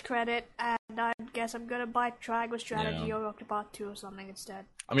some Switch credit, and I guess I'm gonna buy Triangle Strategy Yeah. or Octopath 2 or something instead.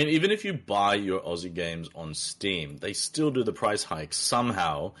 I mean, even if you buy your Aussie games on Steam, they still do the price hike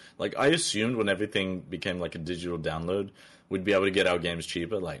somehow. Like, I assumed when everything became like a digital download, we'd be able to get our games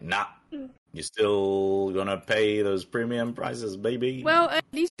cheaper. Like, nah, you're still gonna pay those premium prices, baby. Well, at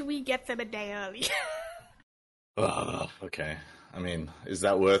least we get them a day early. Okay. I mean, is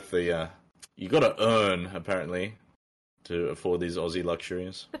that worth the... You gotta earn, apparently, to afford these Aussie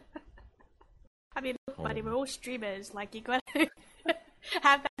luxuries. I mean, look, buddy, we're all streamers. Like, you gotta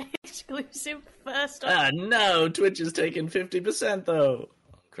have that exclusive first. No, Twitch is taking 50%, though.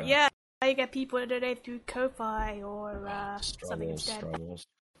 Okay. Yeah, you get people to donate through Ko-Fi or something instead. Struggles.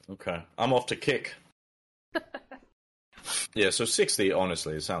 Okay, I'm off to Kick. Yeah, so 60,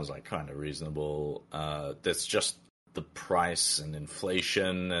 honestly, it sounds like kind of reasonable. That's just the price and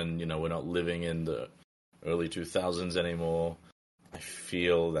inflation, and, we're not living in the early 2000s anymore. I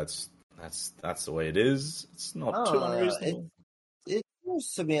feel that's the way it is. It's not too unreasonable. It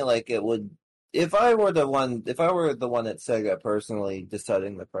seems to me like it would. If I were the one at Sega personally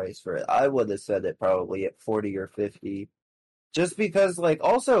deciding the price for it, I would have said it probably at 40 or 50. Just because, like,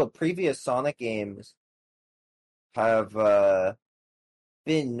 also previous Sonic games have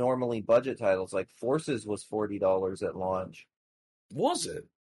been normally budget titles. Like Forces was $40 at launch. Was it?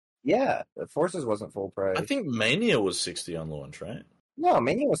 Yeah, Forces wasn't full price. I think Mania was 60 on launch, right? No,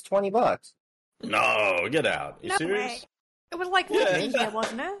 Mania was $20. No, get out. You No serious? way. It was like Yeah. Mania,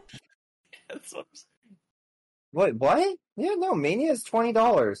 wasn't it? That's what I'm saying. Wait, what? Yeah, no, Mania is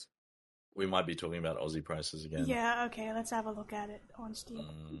 $20. We might be talking about Aussie prices again. Yeah, okay, let's have a look at it on Steam.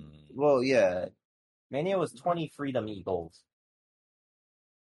 Well, yeah. Mania was 20 Freedom Eagles.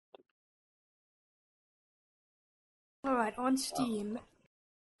 Alright, on Steam,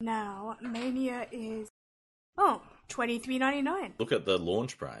 now, Mania is... $23.99. Look at the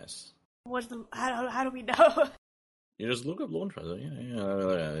launch price. How do we know? You just look up launch price.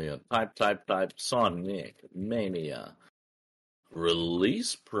 Yeah. Type Sonic Mania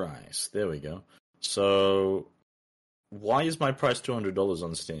release price. There we go. So, why is my price $200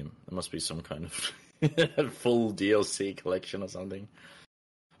 on Steam? There must be some kind of full DLC collection or something.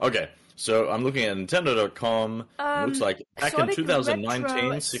 Okay, so I'm looking at Nintendo.com. Looks like back Sonic in 2019,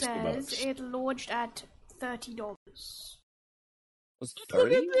 Retro $60. says it launched at $30. Was Look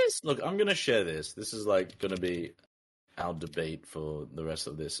 30? at this. Look, I'm going to share this. This is like going to be our debate for the rest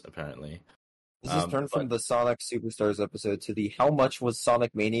of this, apparently. This has turned from the Sonic Superstars episode to the How Much Was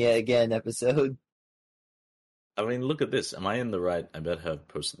Sonic Mania Again episode. I mean, look at this. Am I in the right? I better have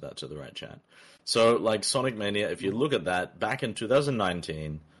posted that to the right chat. So, like, Sonic Mania, if you look at that, back in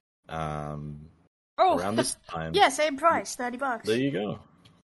 2019, around this time... Yeah, same price, $30. There you go.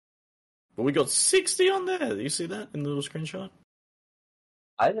 But we got 60 on there. Do you see that in the little screenshot?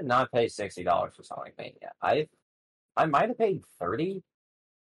 I did not pay $60 for Sonic Mania. I might have paid $30.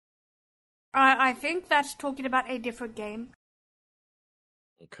 I think that's talking about a different game.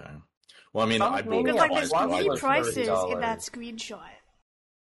 Okay. Well, I mean, Sonic I bought Because, it like, twice. there's Why three was prices $30? in that screenshot.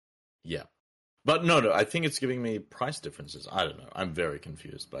 Yeah. But no, I think it's giving me price differences. I don't know. I'm very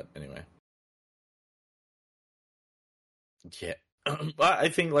confused, but anyway. Yeah. I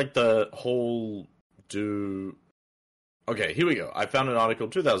think, like, the whole Okay, here we go. I found an article,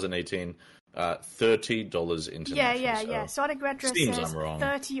 2018, $30 international. Yeah. Sonic Retro seems says I'm wrong.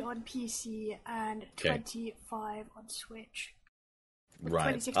 30 on PC and 25 on Switch.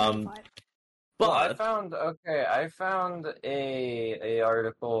 Right. 26.95. Well, I But found a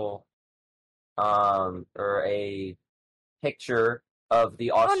article, or a picture of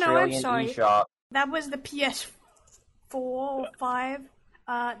the Australian sorry. eShop. That was the 4 or 5.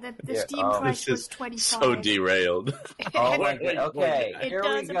 The Yeah, Steam price This was is 25. so derailed. Oh And my god. Okay, It here we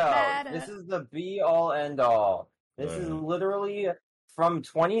doesn't go. matter. This is the be all end all. This is literally from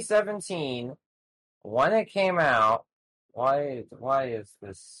 2017 when it came out. Why is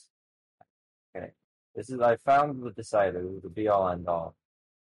this? Okay, this is I found the decider, the be all end all.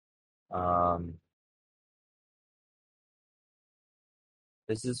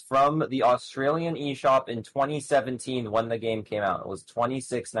 This is from the Australian eShop in 2017 when the game came out. It was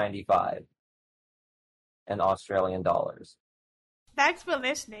 $26.95 in Australian dollars. Thanks for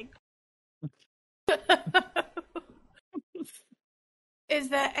listening. Is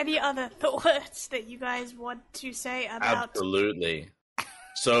there any other thoughts that you guys want to say about... Absolutely.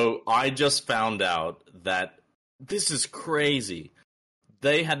 So I just found out that this is crazy.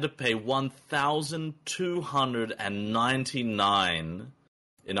 They had to pay $1,299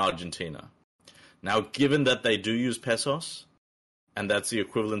 in Argentina. Now, given that they do use pesos, and that's the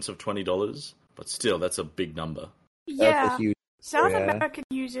equivalent of $20, but still, that's a big number. Yeah, That's a huge. South yeah. American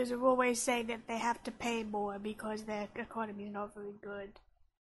users are always saying that they have to pay more because their economy is not very good.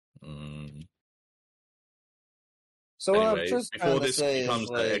 So what I'm Anyway, just before trying to this say becomes is,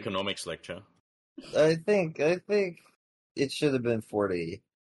 the like, economics lecture. I think it should have been 40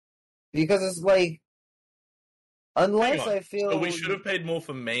 because it's like, unless Hang on. I feel So we should have paid more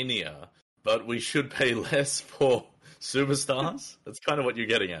for Mania, but we should pay less for Superstars? That's kind of what you're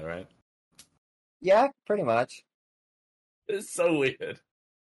getting at, right? yeah, pretty much. It's so weird.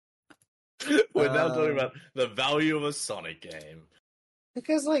 We're now talking about the value of a Sonic game.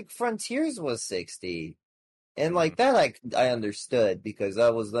 Because like Frontiers was 60. And like that I understood because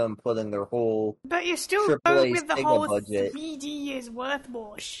that was them putting their whole But you're still AAA going with the Sega whole budget. 3D is worth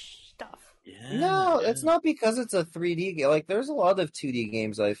more stuff. Yeah, No, it's not because it's a 3D game. Like there's a lot of 2D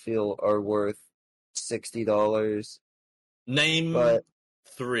games I feel are worth $60. Name But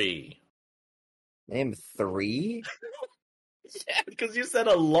 3. name 3? Yeah, because you said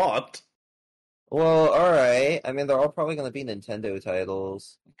a lot. Well, alright. I mean they're all probably gonna be Nintendo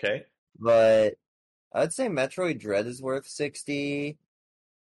titles. Okay. But I'd say Metroid Dread is worth 60.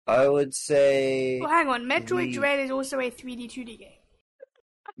 I would say Well, hang on. Metroid the- Dread is also a 3D 2D game.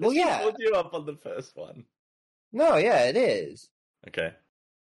 Well, yeah. Pulled you up on the first one. No, yeah, it is. Okay.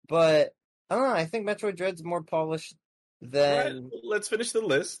 But I don't know, I think Metroid Dread's more polished than Alright, let's finish the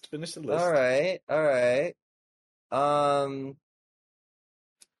list. Alright.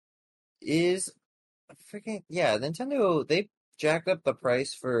 Is freaking Nintendo, they jacked up the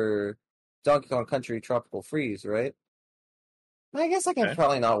price for Donkey Kong Country Tropical Freeze, right? I guess that game's Okay.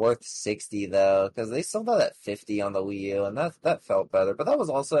 probably not worth 60 though, because they sold that at 50 on the Wii U, and that felt better. But that was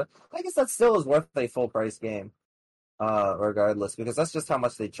also, I guess that still is worth a full price game, regardless, because that's just how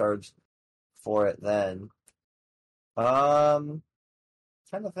much they charged for it then. Trying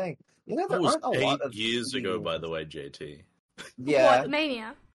to think. You know, there That was aren't a lot 8 of years 2D ago, by games. the way, JT. Yeah. What,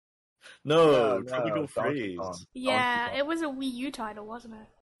 Mania? No, No, Tropical Donkey Freeze. Kong. Yeah, Kong. it was a Wii U title, wasn't it?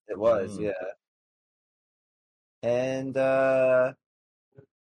 It was, Mm. yeah. And I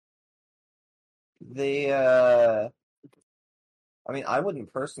mean, I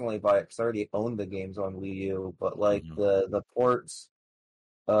wouldn't personally buy it because I already own the games on Wii U, but like Mhm. the ports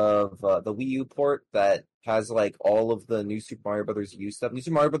of the Wii U port that has like all of the new Super Mario Brothers U stuff, New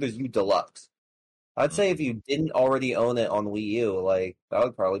Super Mario Brothers U Deluxe. I'd say if you didn't already own it on Wii U, like that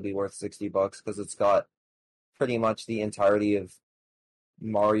would probably be worth $60 because it's got pretty much the entirety of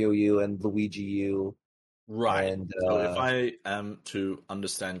Mario U and Luigi U. Right. And, So if I am to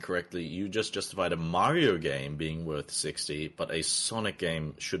understand correctly, you just justified a Mario game being worth 60, but a Sonic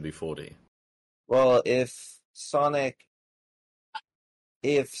game should be 40. Well, if Sonic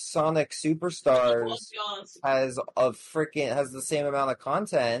Superstars has the same amount of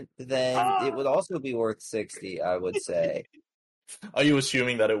content, then it would also be worth 60, I would say. Are you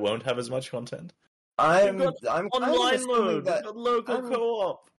assuming that it won't have as much content? I'm got kind of Online assuming mode, that we've got local I'm-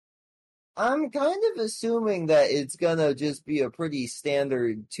 co-op. I'm kind of assuming that it's gonna just be a pretty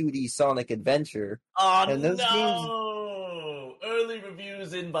standard 2D Sonic adventure. Oh And those no! Early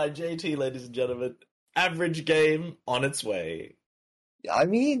reviews in by JT, ladies and gentlemen. Average game on its way. I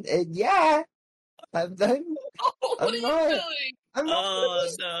mean, yeah. I'm What are you not- doing? I'm not Oh,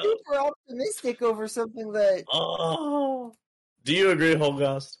 really no. super optimistic over something that. Oh. Do you agree,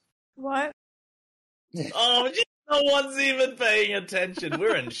 Holgast? What? Oh, no one's even paying attention.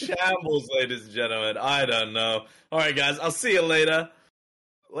 We're in shambles, ladies and gentlemen. I don't know. All right, guys, I'll see you later.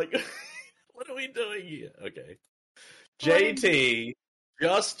 Like, what are we doing here? Okay. JT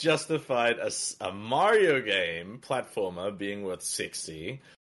just justified a Mario game platformer being worth 60,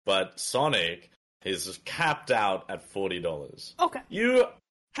 but Sonic He's capped out at $40. Okay.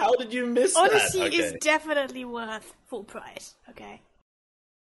 How did you miss Odyssey that? is definitely worth full price. Okay.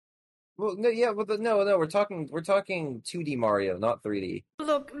 Well, no, yeah, but no, we're talking 2D Mario, not 3D.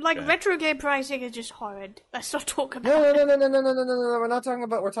 Look, like retro game pricing is just horrid. Let's not talk about No, it. no. We're not talking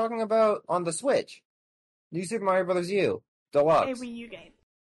about. We're talking about on the Switch. New Super Mario Bros. U Deluxe. A Wii U game.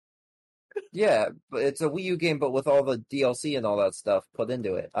 Yeah, but it's a Wii U game, but with all the DLC and all that stuff put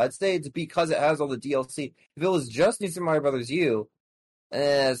into it. I'd say it's because it has all the DLC. If it was just New Super Mario Bros. U,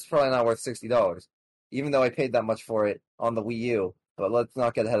 it's probably not worth $60. Even though I paid that much for it on the Wii U. But let's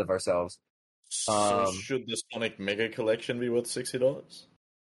not get ahead of ourselves. So should the Sonic Mega Collection be worth $60?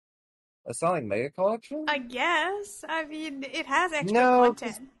 A Sonic Mega Collection? I guess. I mean, it has extra No,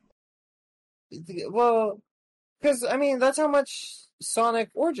 content. Well, because, I mean, that's how much Sonic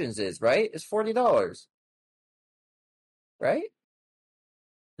Origins is, right? It's $40. Right?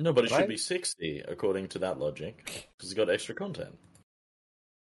 No, but it should Right? be 60 according to that logic, because it's got extra content.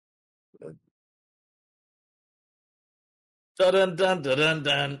 Dun dun dun dun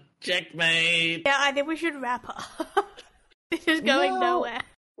dun. Checkmate. Yeah, I think we should wrap up. This is going nowhere.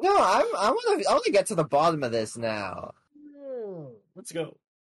 No, I want to get to the bottom of this now. Let's go.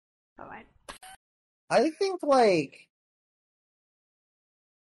 Alright. I think, like...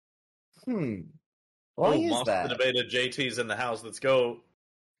 Why is Master that? Debater JT's in the house. Let's go.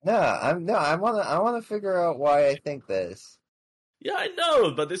 I want to figure out why I think this. Yeah, I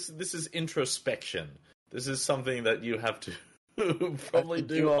know, but this is introspection. This is something that you have to probably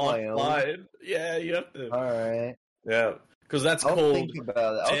do on my offline. own? Yeah, you have to. All right. Yeah, because that's I'll called think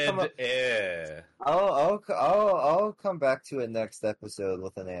about it. dead air. I'll come back to it next episode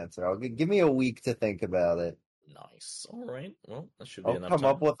with an answer. Give me a week to think about it. Nice. All right. Well, that should be enough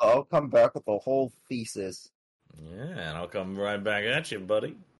time. I'll come back with a whole thesis. Yeah, and I'll come right back at you,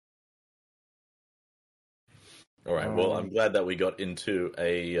 buddy. All right. Well, I'm glad that we got into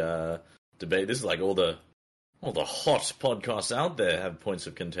a debate. This is like all the hot podcasts out there have points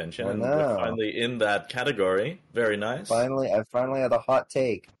of contention, and we're finally in that category. Very nice. I finally had a hot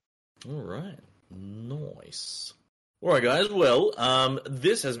take. All right. Nice. All right, guys. Well,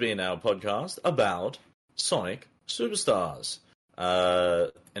 this has been our podcast about Sonic Superstars.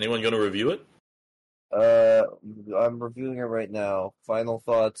 Anyone going to review it? I'm reviewing it right now. Final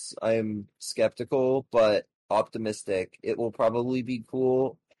thoughts. I'm skeptical, but optimistic. It will probably be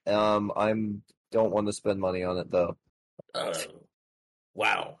cool. Don't want to spend money on it though.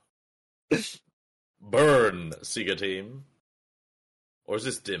 Wow. Burn, Sega team. Or is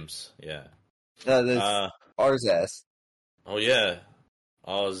this Dimps? Yeah. No, this Arzest. Oh yeah.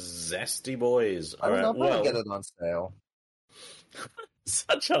 Oh, zesty boys. I don't know if I'll get it on sale.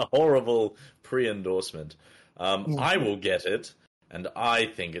 Such a horrible pre-endorsement. I will get it, and I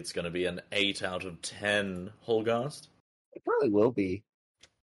think it's going to be an 8 out of 10. Holgast? It probably will be.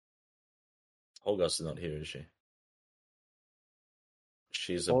 Holgast is not here, is she?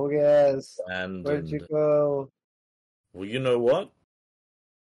 She's a Holgast, band. where'd you go? Well, you know what?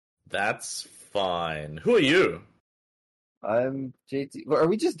 That's fine. Who are you? I'm JT. Are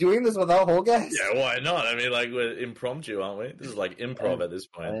we just doing this without Holgast? Yeah, why not? I mean, like, we're impromptu, aren't we? This is like improv at this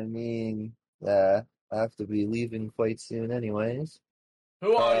point. I mean, I have to be leaving quite soon anyways.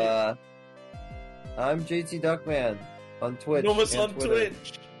 Who are you? I'm JT Duckman on Twitch. Enormous and on Twitter.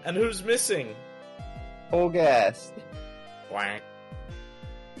 Twitch. And who's missing? Holgast. Quack.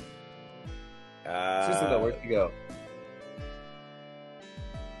 Seriously though, where'd you go?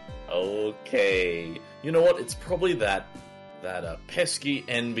 Okay. You know what? It's probably that pesky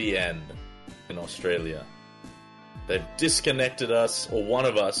NBN in Australia. They've disconnected us, or one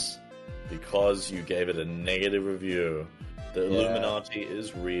of us, because you gave it a negative review. The Illuminati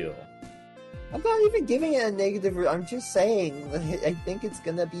is real. I'm not even giving it a negative. I'm just saying, I think it's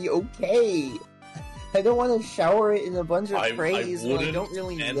gonna be okay. I don't want to shower it in a bunch of praise when I don't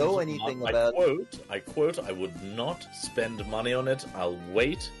really know anything about it. I quote, I would not spend money on it. I'll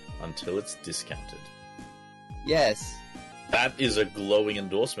wait until it's discounted. Yes. That is a glowing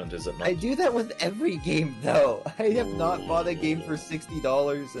endorsement, is it not? I do that with every game, though. I have not bought a game for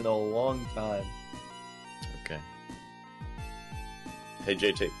 $60 in a long time. Okay. Hey,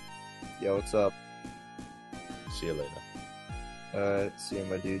 JT. Yo, what's up? See you later. See you,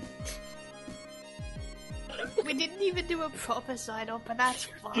 my dude. We didn't even do a proper sign-off, but that's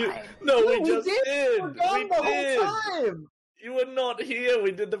fine. We just did! We're gone the whole time! You were not here.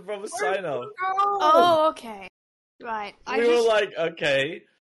 We did the proper sign-off. Oh, okay. Right. We were like, okay,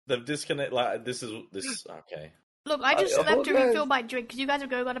 they've disconnected. Like, this is okay. Look, I just left to refill my drink because you guys are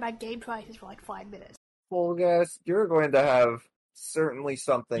going on about game prices for like 5 minutes. Holgast, you're going to have certainly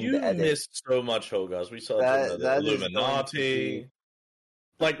something You to edit. missed so much, Holgas. We started talking about the That is going to Illuminati. be...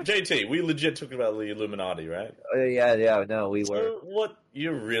 Like, JT, we legit talked about the Illuminati, right? Yeah, no, we were. So what?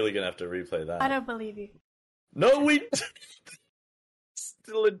 You're really going to have to replay that. I don't believe you. No, we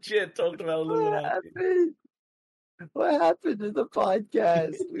still legit talked about Illuminati. What happened to the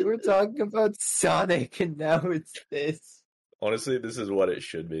podcast? We were talking about Sonic, and now it's this. Honestly, this is what it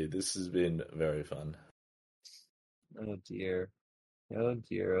should be. This has been very fun. Oh dear. Oh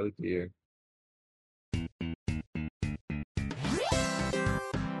dear, oh dear.